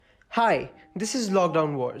Hi, this is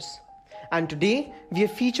Lockdown Wars, and today we are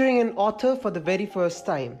featuring an author for the very first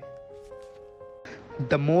time.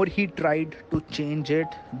 The more he tried to change it,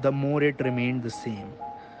 the more it remained the same.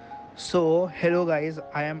 So, hello guys,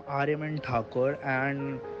 I am Aryaman Thakur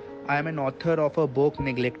and I am an author of a book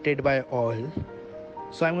Neglected by All.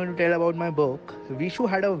 So, I'm going to tell about my book. Vishu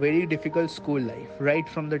had a very difficult school life right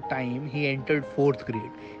from the time he entered 4th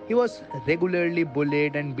grade. He was regularly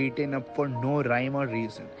bullied and beaten up for no rhyme or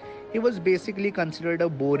reason. He was basically considered a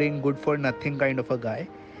boring, good for nothing kind of a guy.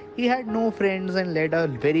 He had no friends and led a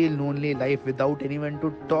very lonely life without anyone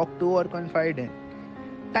to talk to or confide in.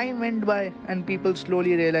 Time went by, and people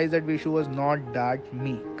slowly realized that Vishu was not that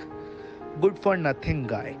meek, good for nothing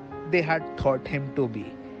guy they had thought him to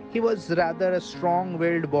be. He was rather a strong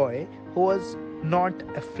willed boy who was not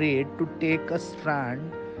afraid to take a stand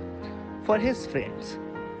for his friends.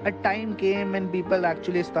 A time came when people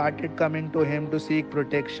actually started coming to him to seek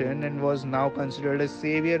protection and was now considered a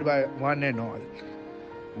savior by one and all.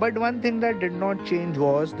 But one thing that did not change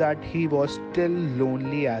was that he was still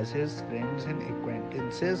lonely as his friends and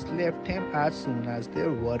acquaintances left him as soon as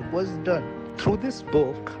their work was done. Through this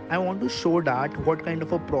book, I want to show that what kind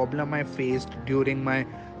of a problem I faced during my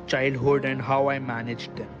childhood and how I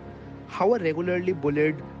managed them. How a regularly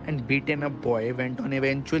bullied and beaten up boy went on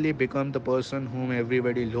eventually become the person whom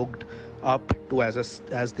everybody looked up to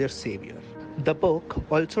as their savior. The book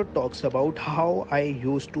also talks about how I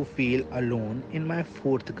used to feel alone in my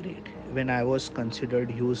 4th grade when I was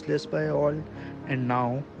considered useless by all, and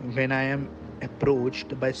now when I am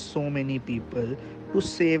approached by so many people to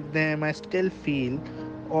save them, I still feel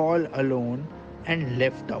all alone and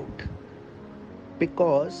left out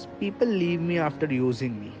because people leave me after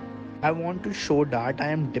using me. I want to show that I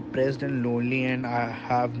am depressed and lonely and I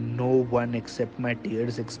have no one except my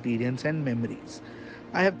tears, experience, and memories.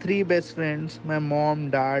 I have three best friends my mom,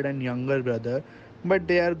 dad, and younger brother, but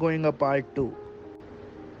they are going apart too.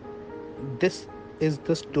 This is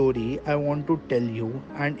the story I want to tell you,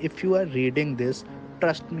 and if you are reading this,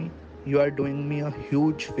 trust me, you are doing me a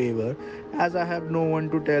huge favor as I have no one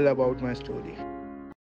to tell about my story.